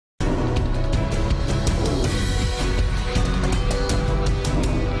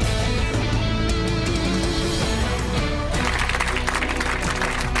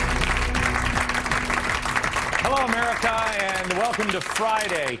to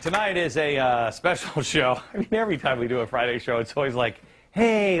Friday. Tonight is a special show. I mean, every time we do a Friday show, it's always like,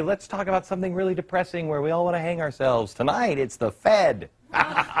 hey, let's talk about something really depressing where we all want to hang ourselves. Tonight, it's the Fed.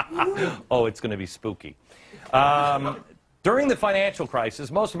 Oh, it's going to be spooky. During the financial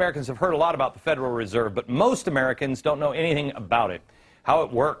crisis, most Americans have heard a lot about the Federal Reserve, but most Americans don't know anything about it, how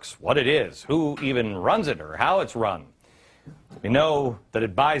it works, what it is, who even runs it, or how it's run. We know that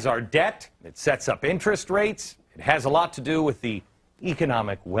it buys our debt, it sets up interest rates, it has a lot to do with the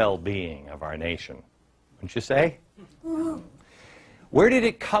economic well-being of our nation. Wouldn't you say? Where did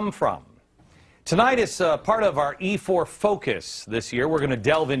it come from? Tonight is part of our E4 focus this year. We're going to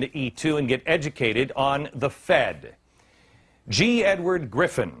delve into E2 and get educated on the Fed. G. Edward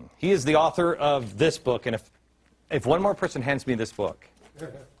Griffin, he is the author of this book, and if one more person hands me this book,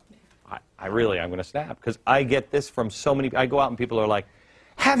 I'm going to snap, because I get this from so many. I go out and people are like,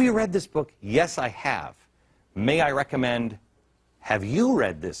 have you read this book? Yes, I have. May I recommend, have you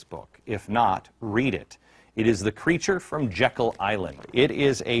read this book? If not, read it. It is The Creature from Jekyll Island. It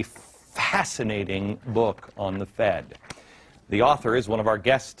is a fascinating book on the Fed. The author is one of our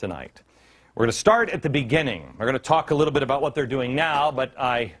guests tonight. We're going to start at the beginning. We're going to talk a little bit about what they're doing now, but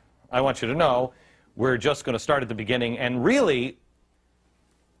I want you to know we're just going to start at the beginning, and really,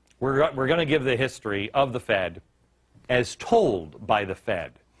 we're going to give the history of the Fed as told by the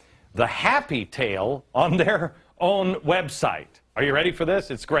Fed. The happy tale on their own website. Are you ready for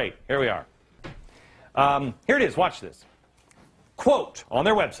this? It's great. Here we are. Here it is. Watch this. Quote on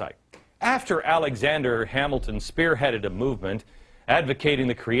their website, after Alexander Hamilton spearheaded a movement advocating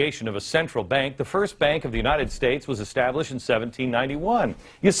the creation of a central bank, the first bank of the United States was established in 1791.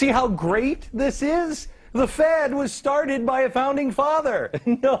 You see how great this is? The Fed was started by a founding father.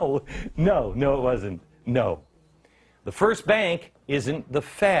 No, it wasn't. No. The first bank isn't the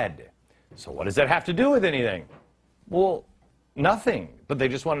Fed. So what does that have to do with anything? Well, nothing. But they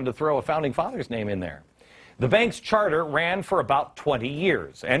just wanted to throw a founding father's name in there. The bank's charter ran for about 20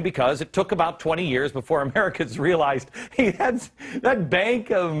 years. And because it took about 20 years before Americans realized, hey, that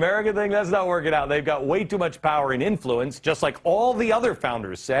Bank of America thing, that's not working out. They've got way too much power and influence, just like all the other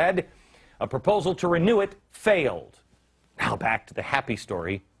founders said. A proposal to renew it failed. Now back to the happy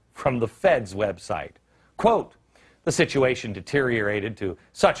story from the Fed's website. Quote, the situation deteriorated to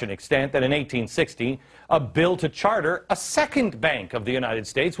such an extent that in 1860, a bill to charter a second bank of the United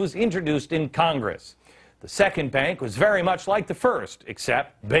States was introduced in Congress. The second bank was very much like the first,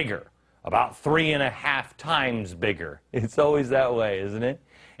 except bigger, about 3.5 times bigger. It's always that way, isn't it?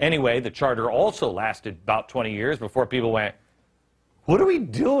 Anyway, the charter also lasted about 20 years before people went, what are we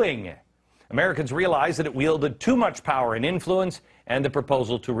doing? Americans realized that it wielded too much power and influence, and the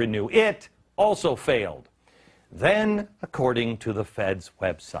proposal to renew it also failed. Then, according to the Fed's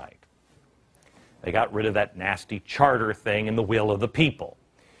website, they got rid of that nasty charter thing in the will of the people.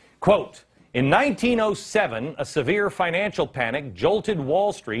 Quote, in 1907, a severe financial panic jolted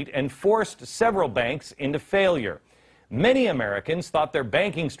Wall Street and forced several banks into failure. Many Americans thought their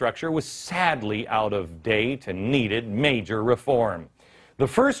banking structure was sadly out of date and needed major reform. The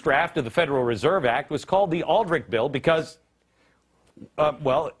first draft of the Federal Reserve Act was called the Aldrich Bill because,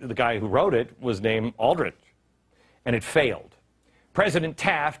 well, the guy who wrote it was named Aldrich, and it failed. President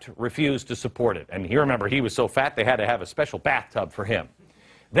Taft refused to support it, and you remember he was so fat they had to have a special bathtub for him.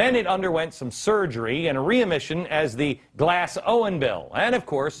 Then it underwent some surgery and a readmission as the Glass-Owen Bill, and of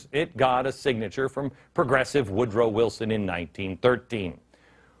course it got a signature from progressive Woodrow Wilson in 1913.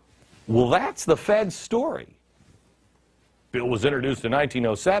 Well, that's the Fed's story. Bill was introduced in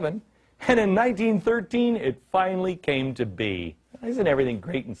 1907, and in 1913, it finally came to be. Isn't everything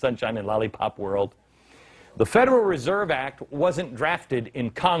great in sunshine and lollipop world? The Federal Reserve Act wasn't drafted in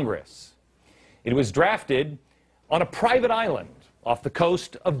Congress. It was drafted on a private island off the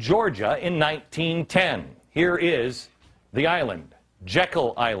coast of Georgia in 1910. Here is the island,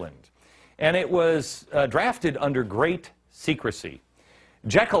 Jekyll Island. And it was drafted under great secrecy.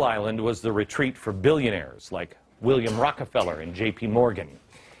 Jekyll Island was the retreat for billionaires like William Rockefeller and J.P. Morgan.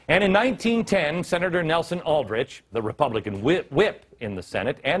 And in 1910, Senator Nelson Aldrich, the Republican whip in the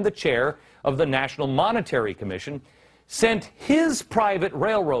Senate and the chair of the National Monetary Commission, sent his private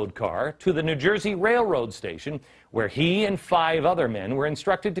railroad car to the New Jersey Railroad Station, where he and 5 other men were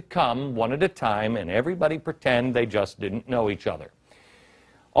instructed to come one at a time and everybody pretend they just didn't know each other.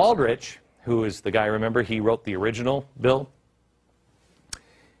 Aldrich, who is the guy, remember, he wrote the original bill?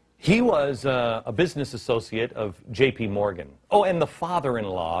 He was a business associate of J.P. Morgan. Oh, and the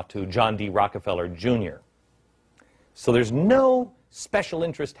father-in-law to John D. Rockefeller, Jr. So there's no special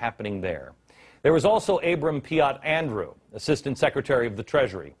interest happening there. There was also Abram Piatt Andrew, Assistant Secretary of the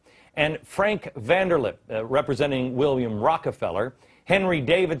Treasury, and Frank Vanderlip, representing William Rockefeller, Henry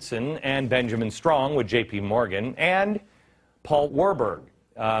Davidson and Benjamin Strong with J.P. Morgan, and Paul Warburg.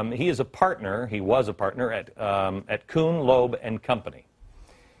 He was a partner at Kuhn, Loeb and Company.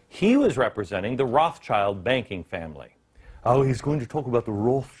 He was representing the Rothschild banking family. Oh, he's going to talk about the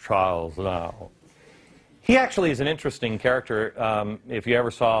Rothschilds now. He actually is an interesting character. If you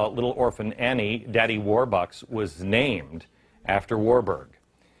ever saw Little Orphan Annie, Daddy Warbucks was named after Warburg.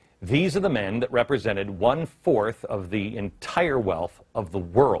 These are the men that represented 1/4 of the entire wealth of the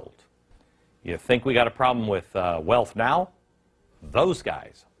world. You think we got a problem with wealth now? Those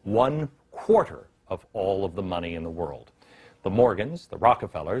guys, 1/4 of all of the money in the world. The Morgans, the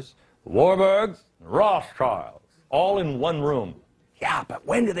Rockefellers, the Warburgs, the Rothschilds, all in one room. Yeah, but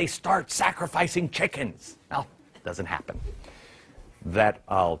when do they start sacrificing chickens? Well, it doesn't happen. That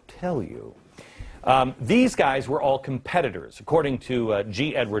I'll tell you. These guys were all competitors. According to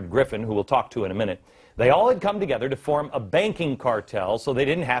G. Edward Griffin, who we'll talk to in a minute, they all had come together to form a banking cartel so they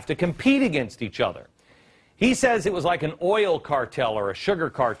didn't have to compete against each other. He says it was like an oil cartel or a sugar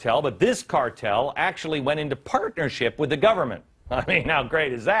cartel, but this cartel actually went into partnership with the government. I mean, how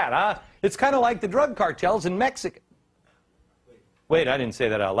great is that, huh? It's kind of like the drug cartels in Mexico. Wait, I didn't say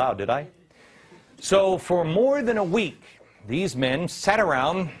that out loud, did I? So for more than a week, these men sat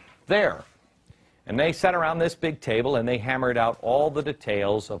around there. And they sat around this big table and they hammered out all the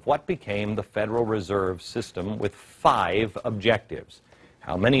details of what became the Federal Reserve System with 5 objectives.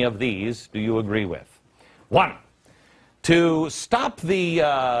 How many of these do you agree with? 1, to stop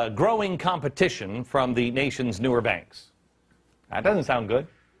the growing competition from the nation's newer banks. That doesn't sound good.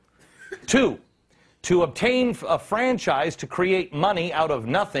 2, to obtain a franchise to create money out of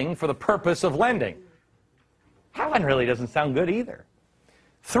nothing for the purpose of lending. That one really doesn't sound good either.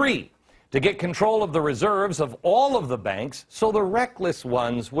 3, to get control of the reserves of all of the banks so the reckless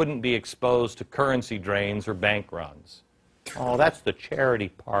ones wouldn't be exposed to currency drains or bank runs. Oh, that's the charity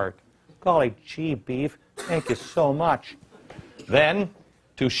part. Golly gee, beef, thank you so much. Then,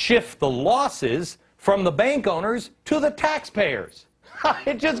 to shift the losses from the bank owners to the taxpayers.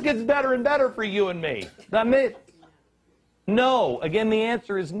 It just gets better and better for you and me, doesn't it? No. Again, the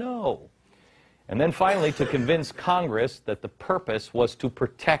answer is no. And then finally, to convince Congress that the purpose was to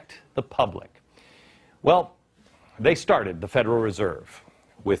protect the public. Well, they started the Federal Reserve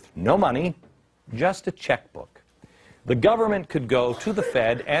with no money, just a checkbook. The government could go to the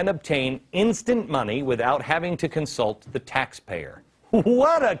Fed and obtain instant money without having to consult the taxpayer.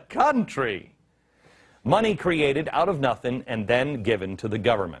 What a country! Money created out of nothing and then given to the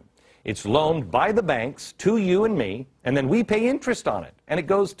government. It's loaned by the banks to you and me, and then we pay interest on it, and it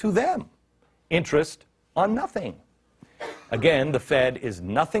goes to them. Interest on nothing. Again, the Fed is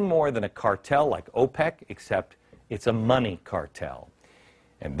nothing more than a cartel like OPEC, except it's a money cartel.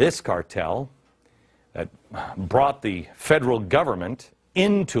 And this cartel that brought the federal government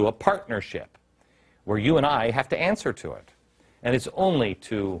into a partnership where you and I have to answer to it. And it's only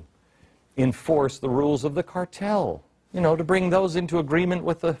to enforce the rules of the cartel, you know, to bring those into agreement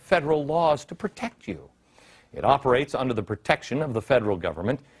with the federal laws to protect you. It operates under the protection of the federal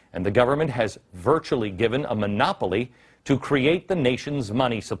government, and the government has virtually given a monopoly to create the nation's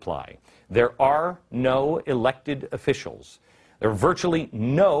money supply. There are no elected officials. There's virtually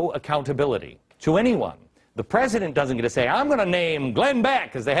no accountability to anyone. The president doesn't get to say, I'm going to name Glenn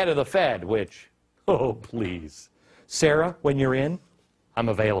Beck as the head of the Fed, which, oh, please. Sarah, when you're in, I'm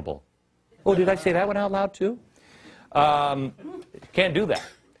available. Oh, did I say that one out loud, too? Can't do that.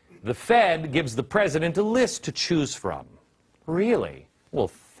 The Fed gives the president a list to choose from. Really? Well,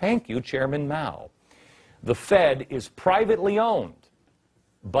 thank you, Chairman Mao. The Fed is privately owned,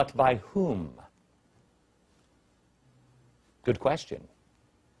 but by whom? Good question.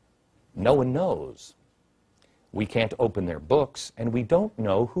 No one knows. We can't open their books, and we don't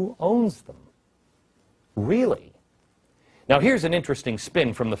know who owns them. Really? Now, here's an interesting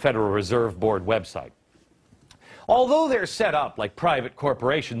spin from the Federal Reserve Board website. Although they're set up like private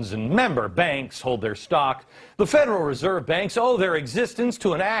corporations and member banks hold their stock, the Federal Reserve banks owe their existence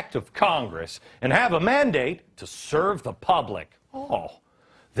to an act of Congress and have a mandate to serve the public. Oh,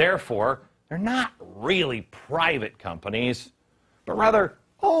 therefore, they're not really private companies, but rather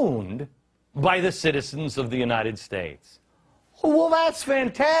owned by the citizens of the United States. Well, that's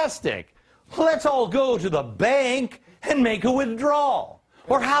fantastic. Let's all go to the bank and make a withdrawal.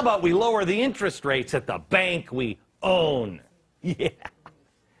 Or how about we lower the interest rates at the bank we own? Yeah.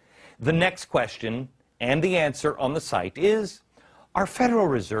 The next question and the answer on the site is, are Federal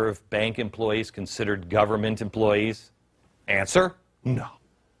Reserve Bank employees considered government employees? Answer, no.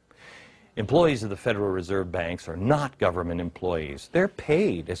 Employees of the Federal Reserve banks are not government employees. They're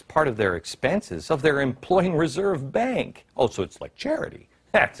paid as part of their expenses of their employing reserve bank. Oh, so it's like charity.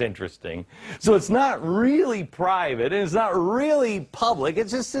 That's interesting. So it's not really private, and it's not really public.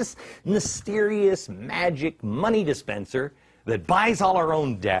 It's just this mysterious magic money dispenser that buys all our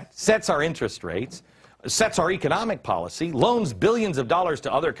own debt, sets our interest rates, sets our economic policy, loans billions of dollars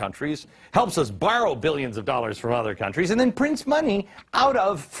to other countries, helps us borrow billions of dollars from other countries, and then prints money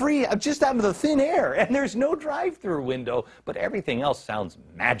just out of the thin air. And there's no drive-through window, but everything else sounds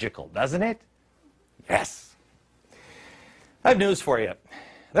magical, doesn't it? Yes. I have news for you.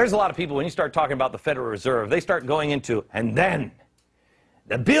 There's a lot of people, when you start talking about the Federal Reserve, they start going into, and then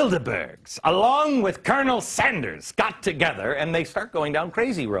the Bilderbergs, along with Colonel Sanders, got together, and they start going down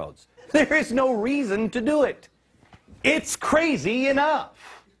crazy roads. There is no reason to do it. It's crazy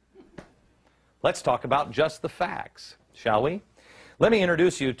enough. Let's talk about just the facts, shall we? Let me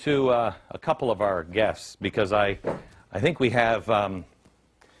introduce you to a couple of our guests, because I think we have some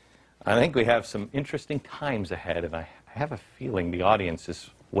interesting times ahead, and I have a feeling the audience is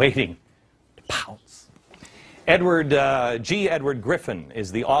waiting to pounce. Edward Griffin is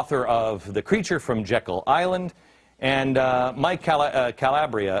the author of The Creature from Jekyll Island, and Mike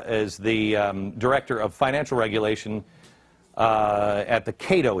Calabria is the director of financial regulation at the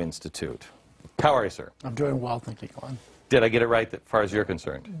Cato Institute. How are you, sir? I'm doing well, thank you, Glenn. Did I get it right as far as you're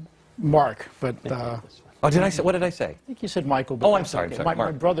concerned? Mark, but... oh, did I say? What did I say? I think you said Michael. But oh, I'm sorry. Okay.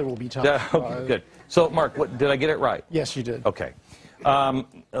 My brother will be tough. Okay, good. So, Mark, did I get it right? Yes, you did. Okay.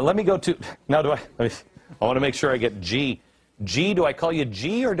 Let me go to... Now, I want to make sure I get G. G, do I call you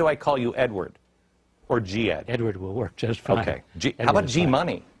G or do I call you Edward? Or G-Ed? Edward will work just fine. Okay. How about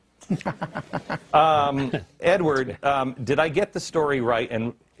G-Money? Edward, did I get the story right,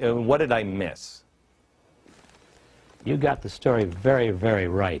 and what did I miss? You got the story very, very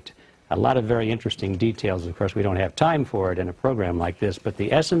right. A lot of very interesting details. Of course, we don't have time for it in a program like this, but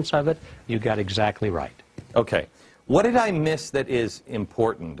the essence of it, you got exactly right. Okay. What did I miss that is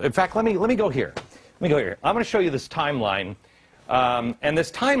important? In fact, let me go here. Let me go here. I'm going to show you this timeline. And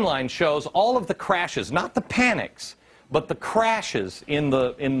this timeline shows all of the crashes, not the panics, but the crashes in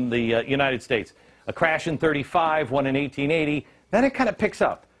the United States. A crash in 35, one in 1880. Then it kind of picks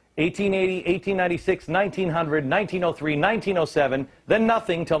up. 1880, 1896, 1900, 1903, 1907, then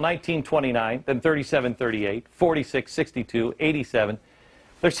nothing till 1929, then 37, 38, 46, 62, 87.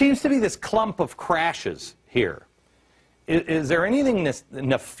 There seems to be this clump of crashes here. Is there anything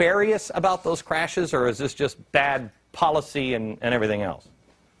nefarious about those crashes, or is this just bad policy and everything else?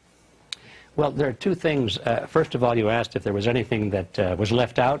 Well, there are two things. First of all, you asked if there was anything that was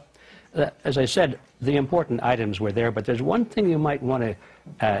left out. As I said, the important items were there, but there's one thing you might want to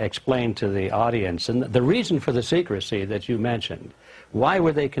explain to the audience, and the reason for the secrecy that you mentioned. Why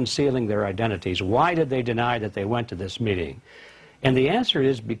were they concealing their identities? Why did they deny that they went to this meeting? And the answer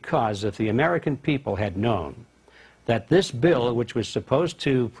is because if the American people had known that this bill, which was supposed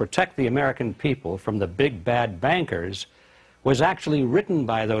to protect the American people from the big bad bankers, was actually written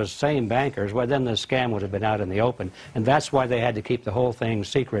by those same bankers, well, then the scam would have been out in the open. And that's why they had to keep the whole thing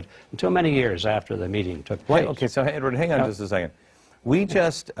secret until many years after the meeting took place. Okay, so Edward, hang on just a second. We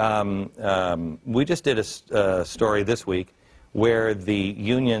just did a story this week where the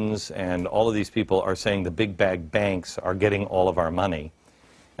unions and all of these people are saying the big bag banks are getting all of our money.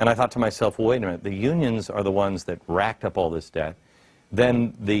 And I thought to myself, well, wait a minute, the unions are the ones that racked up all this debt.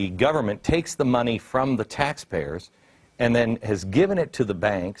 Then the government takes the money from the taxpayers and then has given it to the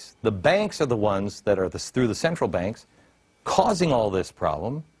banks. The banks are the ones that are, through the central banks, causing all this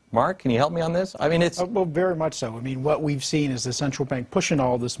problem. Mark, can you help me on this? I mean, it's... well, very much so. I mean, what we've seen is the central bank pushing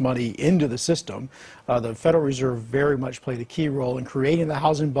all this money into the system. The Federal Reserve very much played a key role in creating the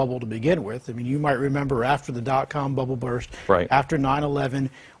housing bubble to begin with. I mean, you might remember after the dot-com bubble burst, right, after 9/11,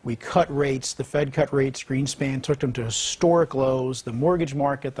 we cut rates, the Fed cut rates, Greenspan took them to historic lows, the mortgage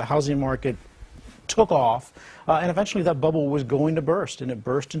market, the housing market took off, and eventually that bubble was going to burst, and it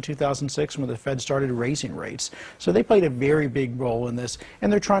burst in 2006 when the Fed started raising rates. So they played a very big role in this,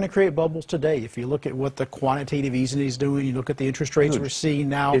 and they're trying to create bubbles today. If you look at what the quantitative easing is doing, you look at the interest rates we're seeing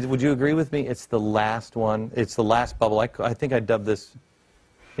now. Would you agree with me? It's the last one. It's the last bubble. I think I dubbed this,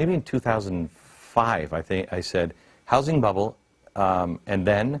 maybe in 2005, I think I said, housing bubble, and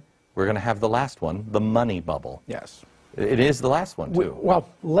then we're going to have the last one, the money bubble. Yes. It is the last one, too. Well,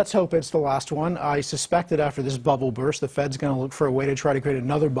 let's hope it's the last one. I suspect that after this bubble burst, the Fed's going to look for a way to try to create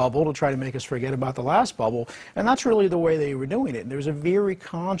another bubble to try to make us forget about the last bubble. And that's really the way they were doing it. And there was a very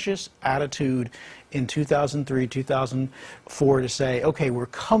conscious attitude in 2003, 2004 to say, okay, we're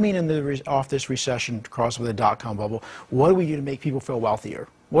coming off this recession across with the dot-com bubble. What do we do to make people feel wealthier?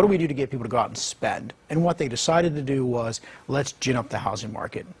 What do we do to get people to go out and spend? And what they decided to do was, let's gin up the housing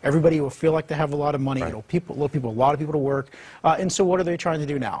market. Everybody will feel like they have a lot of money. Right. It'll a lot of people to work. And so what are they trying to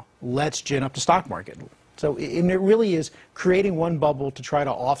do now? Let's gin up the stock market. So and it really is creating one bubble to try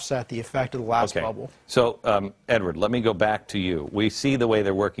to offset the effect of the last bubble. So, Edward, let me go back to you. We see the way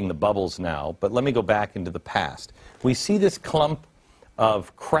they're working the bubbles now, but let me go back into the past. We see this clump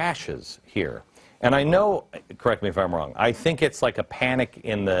of crashes here. And I know, correct me if I'm wrong, I think it's like a panic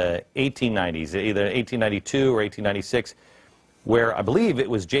in the 1890s, either 1892 or 1896, where I believe it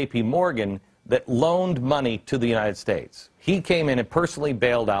was J.P. Morgan that loaned money to the United States. He came in and personally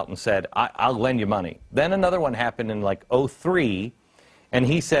bailed out and said, I'll lend you money. Then another one happened in like 03, and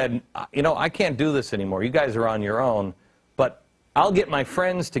he said, you know, I can't do this anymore. You guys are on your own, but I'll get my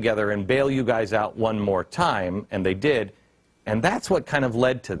friends together and bail you guys out one more time, and they did. And that's what kind of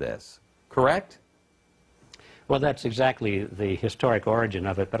led to this, correct? Well, that's exactly the historic origin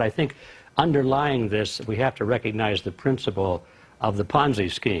of it, but I think underlying this, we have to recognize the principle of the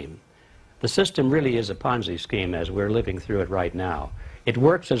Ponzi scheme. The system really is a Ponzi scheme as we're living through it right now. It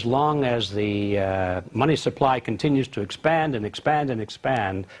works as long as the money supply continues to expand and expand and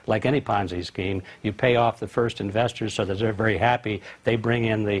expand, like any Ponzi scheme. You pay off the first investors so that they're very happy. They bring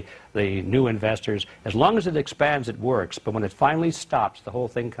in the new investors. As long as it expands, it works. But when it finally stops, the whole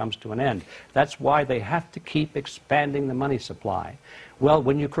thing comes to an end. That's why they have to keep expanding the money supply. Well,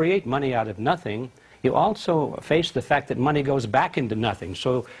 when you create money out of nothing, you also face the fact that money goes back into nothing.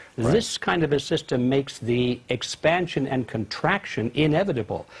 So this kind of a system makes the expansion and contraction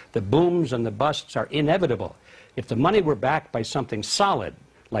inevitable. The booms and the busts are inevitable. If the money were backed by something solid,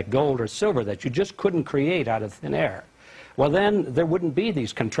 like gold or silver, that you just couldn't create out of thin air, well, then there wouldn't be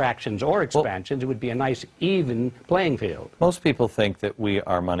these contractions or expansions. It would be a nice, even playing field. Most people think that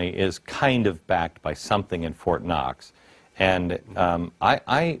our money is kind of backed by something in Fort Knox. And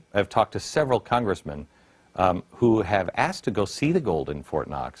I have talked to several congressmen who have asked to go see the gold in Fort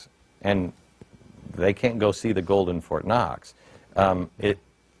Knox, and they can't go see the gold in Fort Knox. It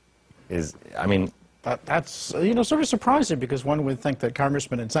is, I mean... That's, you know, sort of surprising, because one would think that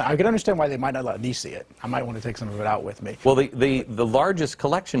congressmen and I could understand why they might not let me see it. I might want to take some of it out with me. Well, the largest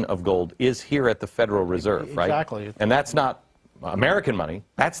collection of gold is here at the Federal Reserve, right? Exactly. And that's not American money.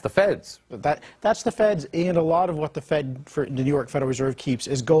 That's the Fed's. That's the Fed's, and a lot of what the Fed, for the New York Federal Reserve, keeps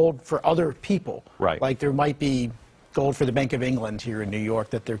is gold for other people. Right. Like there might be gold for the Bank of England here in New York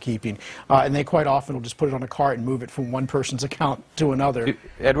that they're keeping, and they quite often will just put it on a cart and move it from one person's account to another.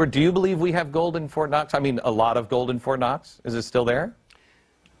 Edward, do you believe we have gold in Fort Knox? I mean, a lot of gold in Fort Knox? Is it still there?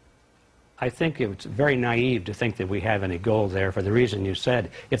 I think it's very naive to think that we have any gold there for the reason you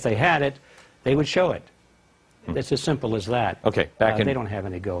said. If they had it, they would show it. It's as simple as that. Okay, they don't have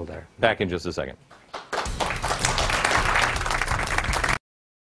any gold there. Back in just a second.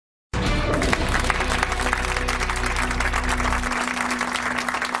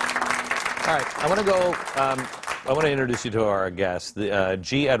 All right, I want to introduce you to our guest,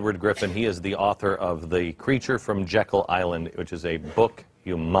 G. Edward Griffin. He is the author of The Creature from Jekyll Island, which is a book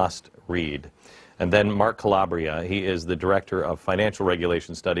you must read. And then Mark Calabria, he is the Director of Financial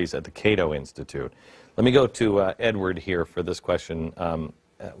Regulation Studies at the Cato Institute. Let me go to Edward here for this question.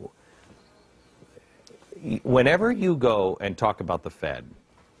 Whenever you go and talk about the Fed,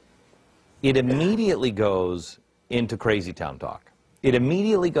 it immediately goes into crazy town talk. It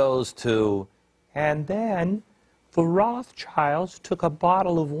immediately goes to, and then the Rothschilds took a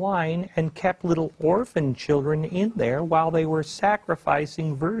bottle of wine and kept little orphan children in there while they were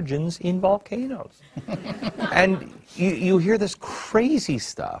sacrificing virgins in volcanoes. And you hear this crazy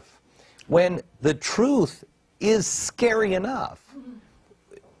stuff when the truth is scary enough.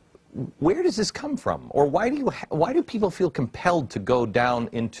 Where does this come from? Or why do people feel compelled to go down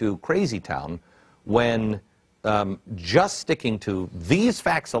into crazy town when just sticking to these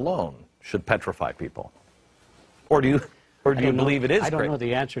facts alone should petrify people? Or do you believe it is? I don't know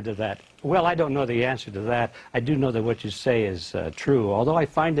the answer to that. Well, I don't know the answer to that. I do know that what you say is true, although I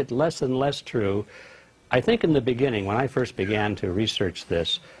find it less and less true. I think in the beginning, when I first began to research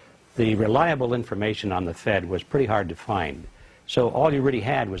this, the reliable information on the Fed was pretty hard to find. So all you really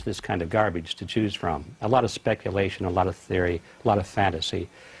had was this kind of garbage to choose from. A lot of speculation, a lot of theory, a lot of fantasy.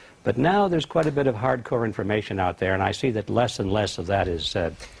 But now there's quite a bit of hardcore information out there, and I see that less and less of that is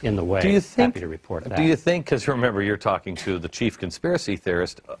in the way. Do you think, happy to report that. Do you think, because remember, you're talking to the chief conspiracy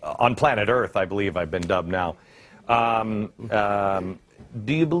theorist on planet Earth, I believe I've been dubbed now.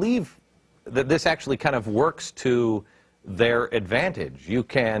 Do you believe that this actually kind of works to their advantage? You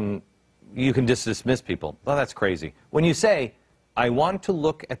can just dismiss people. Oh, that's crazy. When you say, I want to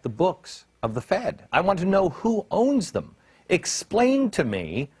look at the books of the Fed, I want to know who owns them. explain to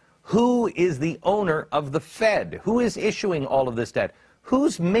me who is the owner of the Fed, who is issuing all of this debt,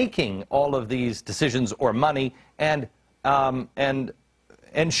 who's making all of these decisions or money, and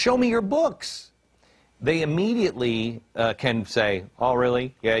show me your books. They immediately can say, oh,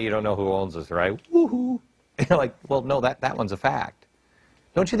 really? Yeah, you don't know who owns this, right? Woohoo. You're like, well, no, that one's a fact.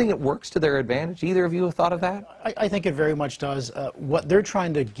 Don't you think it works to their advantage? Either of you have thought of that? I think it very much does. What they're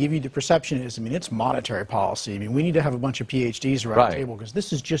trying to give you the perception is, I mean, it's monetary policy. I mean, we need to have a bunch of PhDs around the table because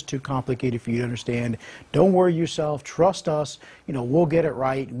this is just too complicated for you to understand. Don't worry yourself. Trust us. You know, we'll get it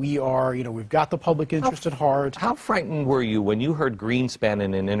right. We are, you know, we've got the public interest at heart. How frightened were you when you heard Greenspan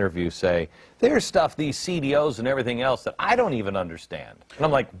in an interview say, there's stuff, these CDOs and everything else that I don't even understand? And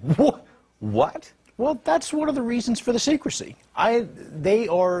I'm like, what? Well, that's one of the reasons for the secrecy. They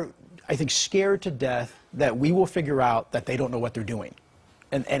are, I think, scared to death that we will figure out that they don't know what they're doing.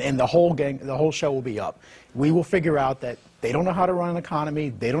 And the whole gang, the whole show will be up. We will figure out that they don't know how to run an economy,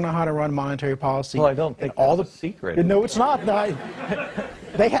 they don't know how to run monetary policy. Well, I don't think that's a secret. No, it's not.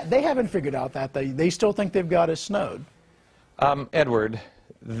 They haven't figured out that. They still think they've got us snowed. Edward,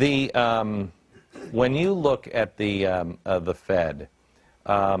 when you look at the Fed,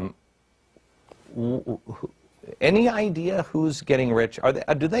 any idea who's getting rich?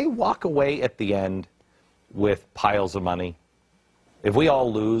 Do they walk away at the end with piles of money? If we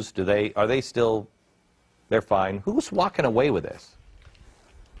all lose, are they still, they're fine? Who's walking away with this?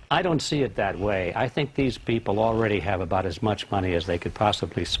 I don't see it that way. I think these people already have about as much money as they could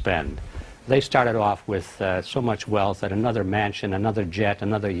possibly spend. They started off with so much wealth that another mansion, another jet,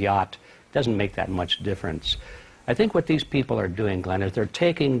 another yacht doesn't make that much difference. I think what these people are doing, Glenn, is they're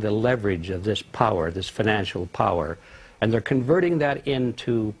taking the leverage of this power, this financial power, and they're converting that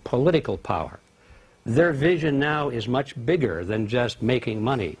into political power. Their vision now is much bigger than just making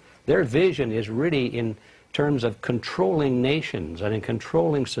money. Their vision is really in terms of controlling nations and in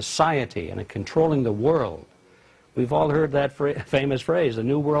controlling society and in controlling the world. We've all heard that famous phrase, the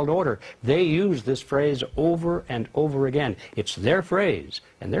New World Order. They use this phrase over and over again. It's their phrase,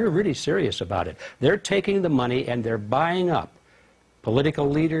 and they're really serious about it. They're taking the money and they're buying up political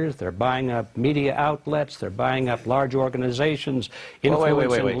leaders, they're buying up media outlets, they're buying up large organizations,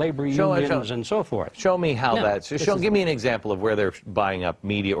 influencing labor unions and so forth. Show me how give me an example of where they're buying up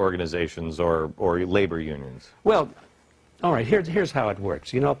media organizations or labor unions. Well, all right, here's how it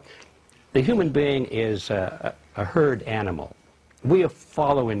works. You know, the human being is a herd animal. We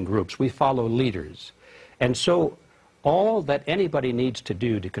follow in groups. We follow leaders. And so all that anybody needs to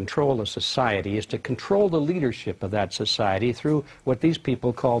do to control a society is to control the leadership of that society through what these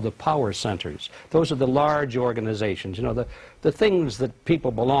people call the power centers. Those are the large organizations, you know, the things that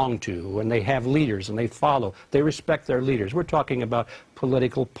people belong to, and they have leaders and they follow. They respect their leaders. We're talking about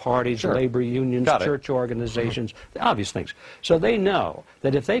political parties, labor unions, church organizations, the obvious things. So they know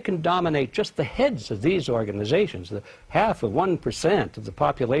that if they can dominate just the heads of these organizations, the half of 1% of the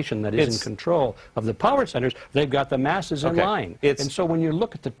population that is in control of the power centers, they've got the masses in line. And so when you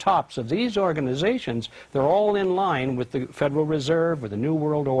look at the tops of these organizations, they're all in line with the Federal Reserve, with the New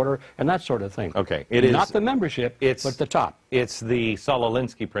World Order, and that sort of thing. Okay. Not the membership, but the top. It's the Saul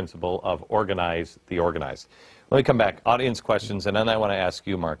Alinsky principle of organize the organized. Let me come back. Audience questions, and then I want to ask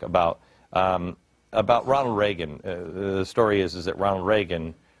you, Mark, about Ronald Reagan. The story is that Ronald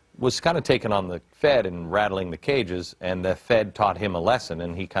Reagan was kind of taking on the Fed and rattling the cages, and the Fed taught him a lesson,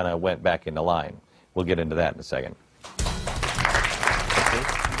 and he kind of went back into line. We'll get into that in a second.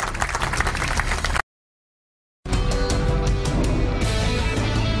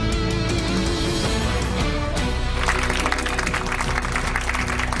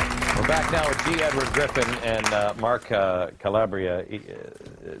 Back now with G. Edward Griffin and Mark Calabria.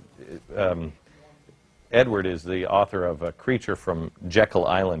 Edward is the author of A Creature from Jekyll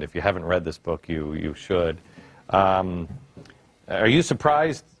Island. If you haven't read this book, you should. Are you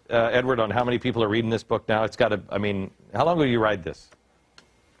surprised, Edward, on how many people are reading this book now? It's got to, I mean, how long ago did you write this?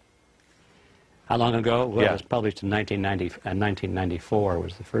 How long ago? Well, it was published in 1994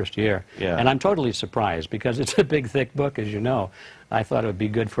 was the first year. Yeah. And I'm totally surprised because it's a big, thick book, as you know. I thought it would be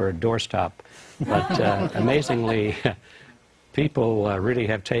good for a doorstop. But amazingly, people really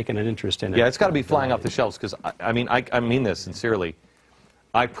have taken an interest in it. Yeah, it's got to be flying off the shelves because, I mean this sincerely.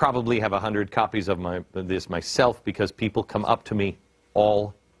 I probably have 100 copies of this myself because people come up to me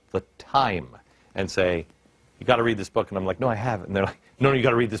all the time and say, you got to read this book. And I'm like, no, I haven't. And they're like, no, you got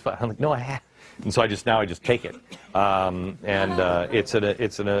to read this book. I'm like, no, I haven't. And so I just take it.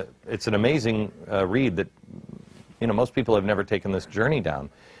 It's an amazing read that, you know, most people have never taken this journey down.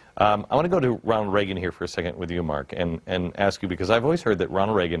 I want to go to Ronald Reagan here for a second with you, Mark, and ask you, because I've always heard that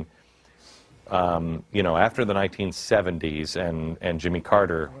Ronald Reagan you know, after the 1970s and Jimmy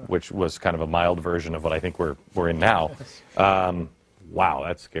Carter, which was kind of a mild version of what I think we're in now. Wow,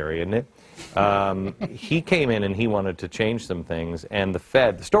 that's scary, isn't it? He came in and he wanted to change some things, and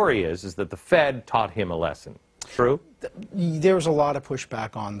the story is that the Fed taught him a lesson. True? There was a lot of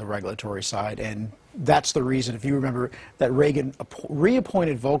pushback on the regulatory side, and that's the reason, if you remember, that Reagan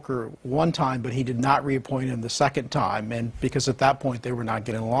reappointed Volcker one time, but he did not reappoint him the second time, and because at that point they were not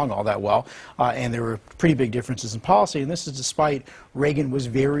getting along all that well, and there were pretty big differences in policy, and this is despite Reagan was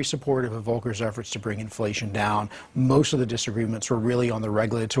very supportive of Volcker's efforts to bring inflation down. Most of the disagreements were really on the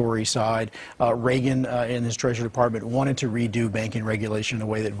regulatory side. Reagan, in his Treasury Department, wanted to redo banking regulation in a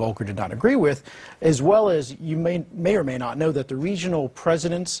way that Volcker did not agree with, as well as you may or may not know that the regional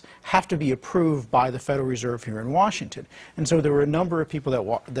presidents have to be approved by the Federal Reserve here in Washington. And so there were a number of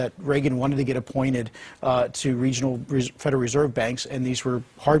people that Reagan wanted to get appointed to regional Federal Reserve banks, and these were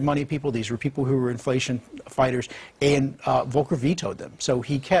hard money people, these were people who were inflation fighters, and Volcker vetoed them. So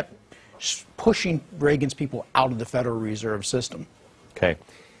he kept pushing Reagan's people out of the Federal Reserve system. Okay.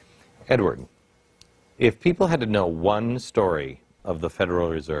 Edward, if people had to know one story of the Federal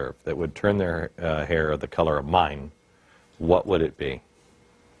Reserve that would turn their hair the color of mine, what would it be?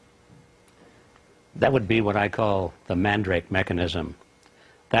 That would be what I call the Mandrake mechanism.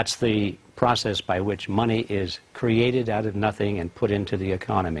 That's the process by which money is created out of nothing and put into the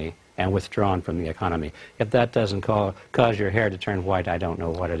economy and withdrawn from the economy. If that doesn't cause your hair to turn white, I don't know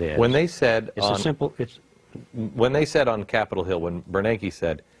what it is. When they said when they said on Capitol Hill, when Bernanke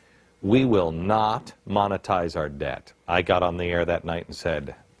said, "We will not monetize our debt," I got on the air that night and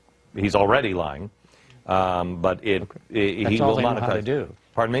said, he's already lying, but he will monetize. That's all they know how to do.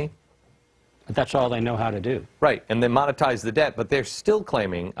 Pardon me? That's all they know how to do. Right, and they monetize the debt, but they're still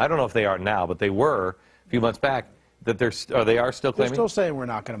claiming, I don't know if they are now, but they were a few months back, that they are still claiming? They're still saying we're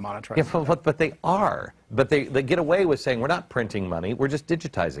not going to monetize it. it. Yeah, but they are. But they get away with saying we're not printing money, we're just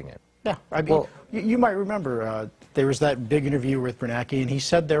digitizing it. Yeah, I mean, you might remember there was that big interview with Bernanke, and he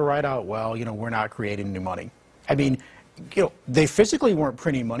said there right out, well, you know, we're not creating new money. I mean, you know, they physically weren't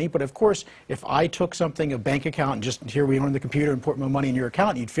printing money, but of course, if I took something, a bank account, and just here we are on the computer and put my money in your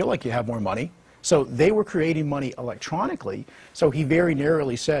account, you'd feel like you have more money. So they were creating money electronically, so he very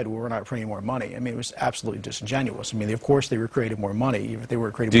narrowly said, well, we're not printing more money. I mean, it was absolutely disingenuous. I mean, of course they were creating more money if they were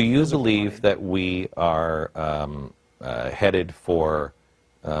creating more money. Do you believe that we are headed for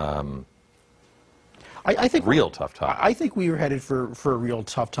I think real tough time? I think we were headed for a real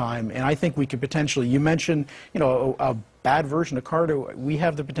tough time, and I think we could potentially, you mentioned, you know, a bad version of Carter. We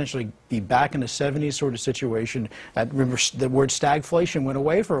have the potential to be back in the 70s sort of situation. Remember, the word stagflation went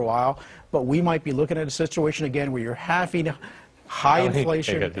away for a while, but we might be looking at a situation again where you're having high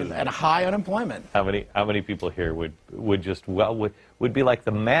inflation and high unemployment. How many people here would be like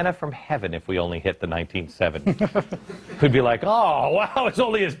the manna from heaven if we only hit the 1970s? Would be like, oh wow, it's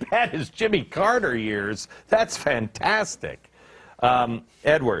only as bad as Jimmy Carter years. That's fantastic.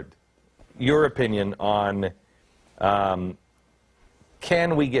 Edward, your opinion on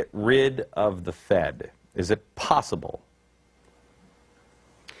can we get rid of the Fed? Is it possible?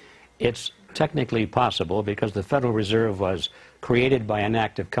 It's technically possible because the Federal Reserve was created by an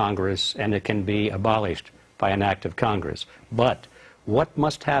act of Congress and it can be abolished by an act of Congress. But what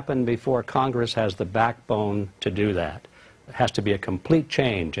must happen before Congress has the backbone to do that? It has to be a complete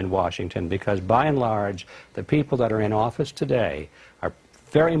change in Washington because by and large the people that are in office today are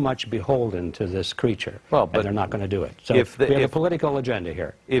very much beholden to this creature, and they're not going to do it. So we have a political agenda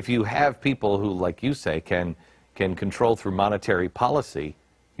here. If you have people who, like you say, can control through monetary policy,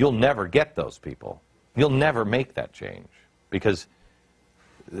 you'll never get those people. You'll never make that change because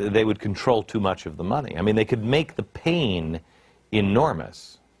they would control too much of the money. I mean, they could make the pain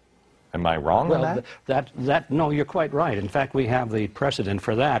enormous. Am I wrong on that? No, you're quite right. In fact, we have the precedent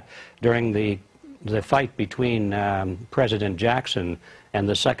for that during the fight between President Jackson and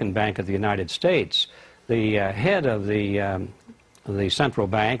the Second Bank of the United States. The head of the central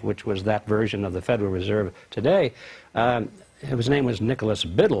bank, which was that version of the Federal Reserve today, his name was Nicholas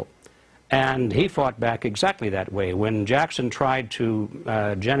Biddle, and he fought back exactly that way. When Jackson tried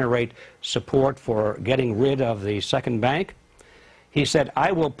to generate support for getting rid of the Second Bank, he said,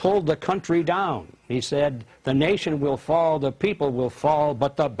 I will pull the country down. He said, the nation will fall, the people will fall,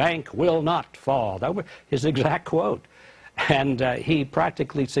 but the bank will not fall. That was his exact quote. And he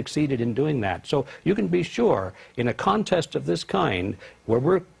practically succeeded in doing that. So you can be sure, in a contest of this kind, where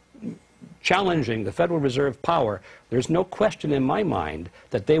we're challenging the Federal Reserve power, there's no question in my mind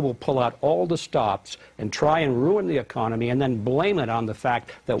that they will pull out all the stops and try and ruin the economy and then blame it on the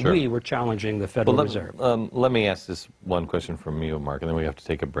fact that we were challenging the Federal Reserve. Let me ask this one question from you, Mark, and then we have to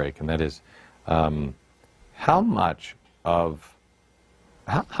take a break, and that is, How much of,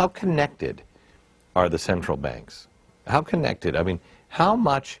 how connected are the central banks? How connected? I mean, how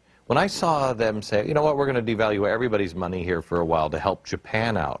much, when I saw them say, you know what, we're going to devalue everybody's money here for a while to help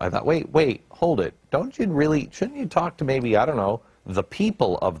Japan out, I thought, wait, hold it. Don't you really, shouldn't you talk to maybe, I don't know, the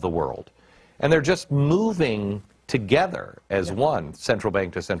people of the world? And they're just moving together as one, central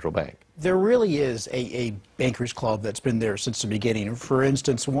bank to central bank. There really is a bankers club that's been there since the beginning. For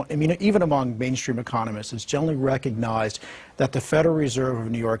instance, I mean, even among mainstream economists, it's generally recognized that the Federal Reserve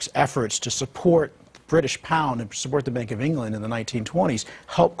of New York's efforts to support the British pound and support the Bank of England in the 1920s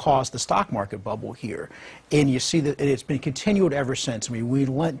helped cause the stock market bubble here. And you see that it's been continued ever since. I mean, we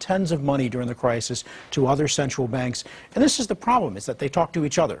lent tons of money during the crisis to other central banks. And this is the problem, is that they talk to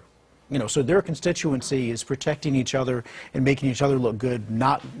each other. You know, so their constituency is protecting each other and making each other look good,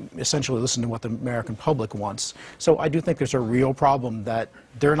 not essentially listening to what the American public wants. So I do think there's a real problem that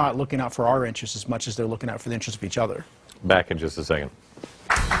they're not looking out for our interests as much as they're looking out for the interests of each other. Back in just a second.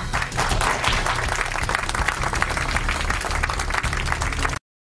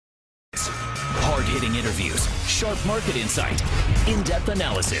 Hard-hitting interviews, sharp market insight, in-depth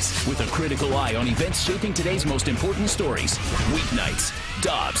analysis with a critical eye on events shaping today's most important stories. Weeknights,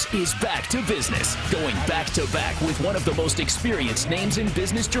 Dobbs is back to business, going back-to-back with one of the most experienced names in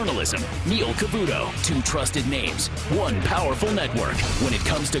business journalism, Neil Cavuto. Two trusted names, one powerful network. When it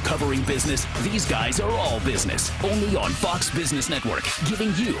comes to covering business, these guys are all business. Only on Fox Business Network,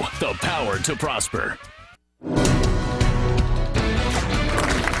 giving you the power to prosper.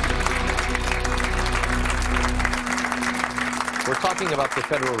 We're talking about the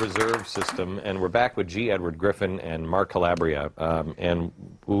Federal Reserve System, and we're back with G. Edward Griffin and Mark Calabria. And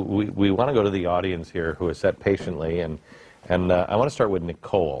we want to go to the audience here who has sat patiently, and I want to start with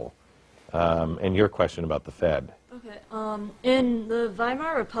Nicole and your question about the Fed. Okay. In the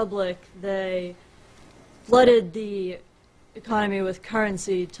Weimar Republic, they flooded the economy with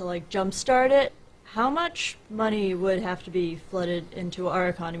currency to like jumpstart it. How much money would have to be flooded into our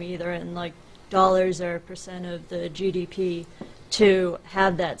economy, either in like dollars or percent of the GDP, to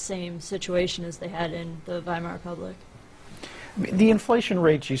have that same situation as they had in the Weimar Republic? The inflation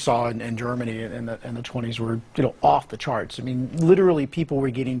rates you saw in Germany in the 20s were, you know, off the charts. I mean, literally people were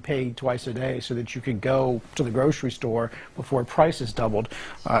getting paid twice a day so that you could go to the grocery store before prices doubled.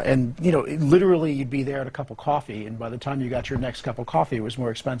 And, you know, literally you'd be there at a cup of coffee, and by the time you got your next cup of coffee, it was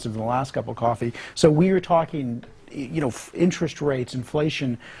more expensive than the last cup of coffee. So we were talking, you know, interest rates,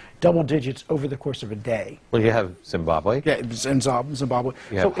 inflation, double digits over the course of a day. Well, you have Zimbabwe. Yeah, in Zimbabwe.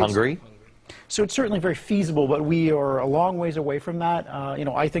 You have Hungary. So it's certainly very feasible, but we are a long ways away from that. You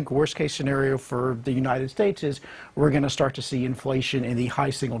know, I think worst case scenario for the United States is we're going to start to see inflation in the high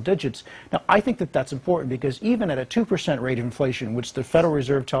single digits. Now, I think that that's important because even at a 2% rate of inflation, which the Federal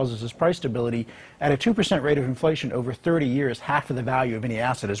Reserve tells us is price stability, at a 2% rate of inflation over 30 years, half of the value of any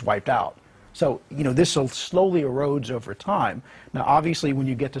asset is wiped out. So, you know, this slowly erodes over time. Now, obviously, when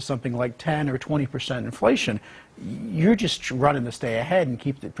you get to something like 10 or 20% inflation, you're just running to stay ahead and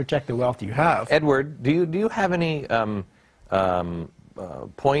protect the wealth you have. Edward, do you have any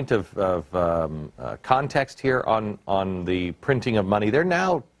point of context here on the printing of money? They're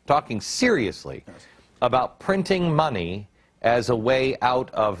now talking seriously about printing money as a way out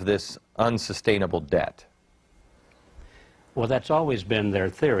of this unsustainable debt. Well, that's always been their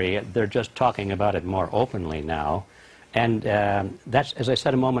theory. They're just talking about it more openly now. And that's, as I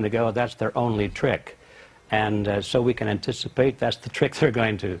said a moment ago, that's their only trick. And so we can anticipate that's the trick they're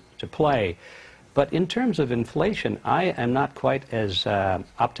going to play. But in terms of inflation, I am not quite as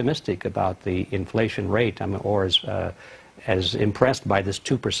optimistic about the inflation rate, or as impressed by this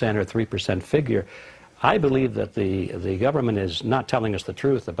 2% or 3% figure. I believe that the government is not telling us the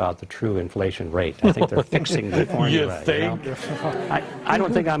truth about the true inflation rate. I think they're fixing the formula. You think? You know? I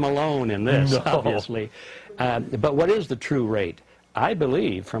don't think I'm alone in this, obviously. But what is the true rate? I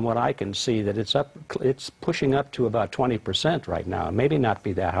believe, from what I can see, that it's pushing up to about 20% right now. Maybe not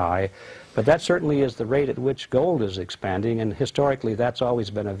be that high, but that certainly is the rate at which gold is expanding, and historically that's always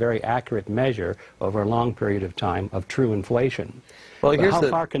been a very accurate measure over a long period of time of true inflation. Well, how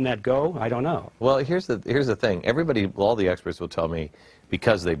far can that go? I don't know. Well, here's the thing. Everybody, all the experts will tell me,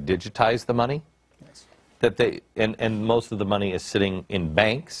 because they've digitized the money, yes, that and most of the money is sitting in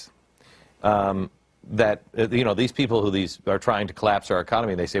banks, that you know, these people who are trying to collapse our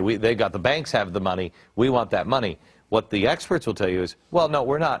economy, they say they got the banks have the money, we want that money. What the experts will tell you is, well, no,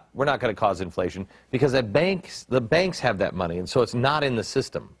 we're not going to cause inflation because the banks have that money, and so it's not in the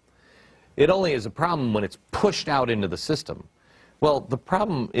system. It only is a problem when it's pushed out into the system. Well, the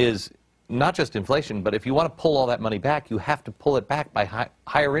problem is not just inflation, but if you want to pull all that money back, you have to pull it back by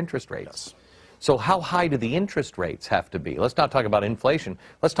higher interest rates. Yes. So how high do the interest rates have to be? Let's not talk about inflation.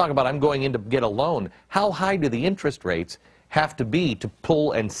 Let's talk about I'm going in to get a loan. How high do the interest rates have to be to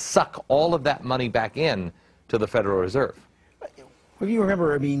pull and suck all of that money back in to the Federal Reserve? Well, you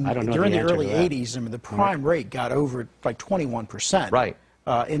remember, I mean, during the answer to early that. 80s, I mean, the prime rate got over like 21%. Right.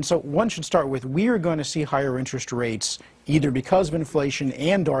 And so one should start with, we are going to see higher interest rates either because of inflation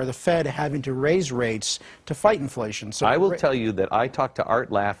and or the Fed having to raise rates to fight inflation. So I will tell you that I talked to Art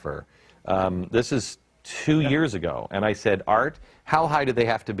Laffer, this is 2 years ago, and I said, Art, how high do they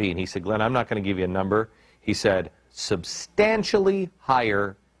have to be? And he said, Glenn, I'm not going to give you a number. He said, substantially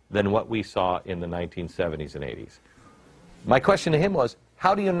higher than what we saw in the 1970s and 80s. My question to him was,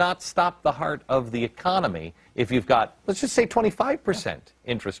 how do you not stop the heart of the economy if you've got, let's just say 25%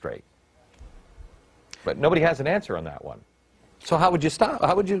 interest rate? But nobody has an answer on that one. So how would you stop?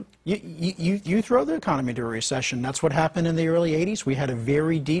 How would you? You throw the economy into a recession. That's what happened in the early 80s. We had a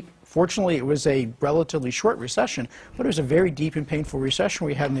very deep, fortunately it was a relatively short recession, but it was a very deep and painful recession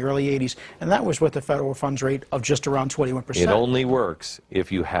we had in the early 80s, and that was with the federal funds rate of just around 21%. It only works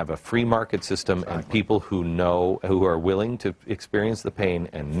if you have a free market system and people who know, who are willing to experience the pain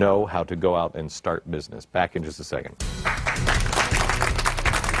and know how to go out and start business. Back in just a second.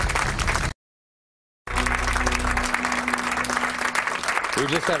 We're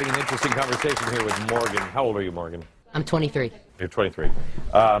just having an interesting conversation here with Morgan. How old are you, Morgan? I'm 23. You're 23.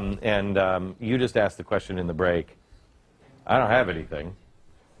 You just asked the question in the break. I don't have anything.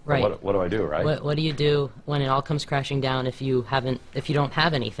 Right. What do I do, right? What do you do when it all comes crashing down if you don't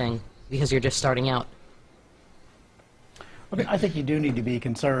have anything because you're just starting out? I mean, I think you do need to be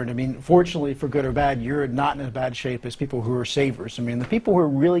concerned. I mean, fortunately, for good or bad, you're not in as bad shape as people who are savers. I mean, the people who are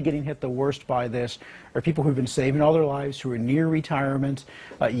really getting hit the worst by this are people who've been saving all their lives, who are near retirement.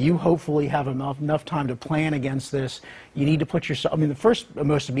 You hopefully have enough time to plan against this. You need to put yourself, I mean, the first,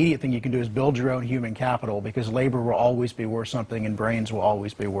 most immediate thing you can do is build your own human capital, because labor will always be worth something and brains will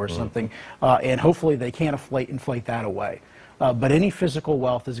always be worth something. And hopefully they can't inflate that away. But any physical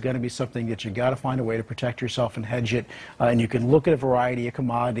wealth is going to be something that you've got to find a way to protect yourself and hedge it. And you can look at a variety of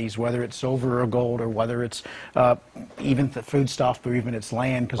commodities, whether it's silver or gold, or whether it's even the food stuff, or even it's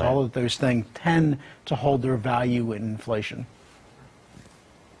land, because all of those things tend to hold their value in inflation.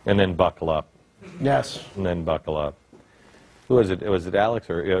 And then buckle up. Yes. And then buckle up. Who was it? Was it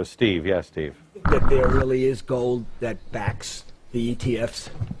Alex or Steve? Yeah, Steve. That there really is gold that backs the ETFs.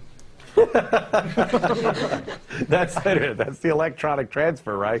 That's the electronic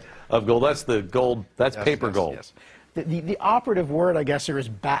transfer, right, of gold. That's the gold. That's paper gold. Yes. The operative word, I guess, here is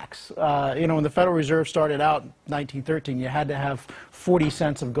backs. You know, when the Federal Reserve started out in 1913, you had to have 40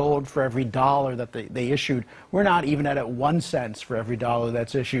 cents of gold for every dollar that they issued. We're not even at 1 cent for every dollar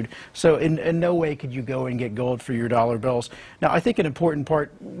that's issued. So in no way could you go and get gold for your dollar bills. Now, I think an important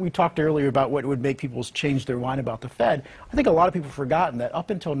part, we talked earlier about what would make people change their mind about the Fed. I think a lot of people have forgotten that up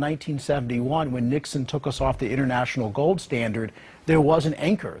until 1971, when Nixon took us off the international gold standard, there was an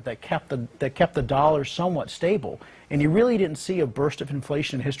anchor that kept the dollar somewhat stable. And you really didn't see a burst of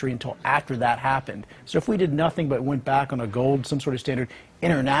inflation in history until after that happened. So if we did nothing but went back on a gold, some sort of standard,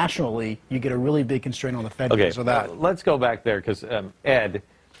 internationally, you get a really big constraint on the Fed because of that. Let's go back there, because Ed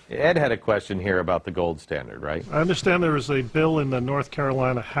had a question here about the gold standard, right? I understand there is a bill in the North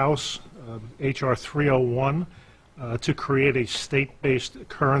Carolina House, H.R. 301, to create a state-based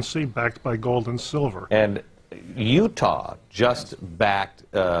currency backed by gold and silver. And Utah just passed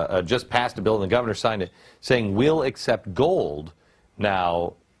a bill, and the governor signed it, saying we'll accept gold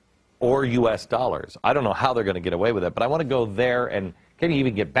now or U.S. dollars. I don't know how they're going to get away with it, but I want to go there, and can you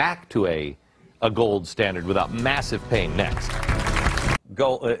even get back to a gold standard without massive pain? Next.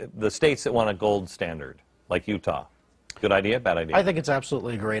 The states that want a gold standard, like Utah. Good idea, bad idea? I think it's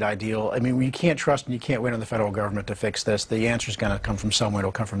absolutely a great ideal. I mean, you can't trust and you can't wait on the federal government to fix this. The answer is going to come from somewhere.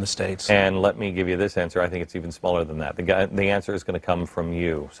 It'll come from the states. And let me give you this answer. I think it's even smaller than that. The answer is going to come from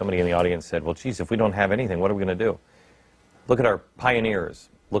you. Somebody in the audience said, well, geez, if we don't have anything, what are we going to do? Look at our pioneers.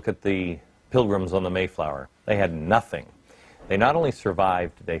 Look at the Pilgrims on the Mayflower. They had nothing. They not only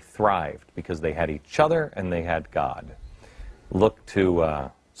survived, they thrived because they had each other and they had God. Look to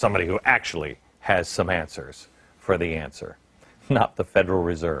somebody who actually has some answers for the answer, not the Federal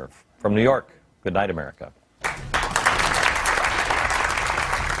Reserve. From New York, good night, America.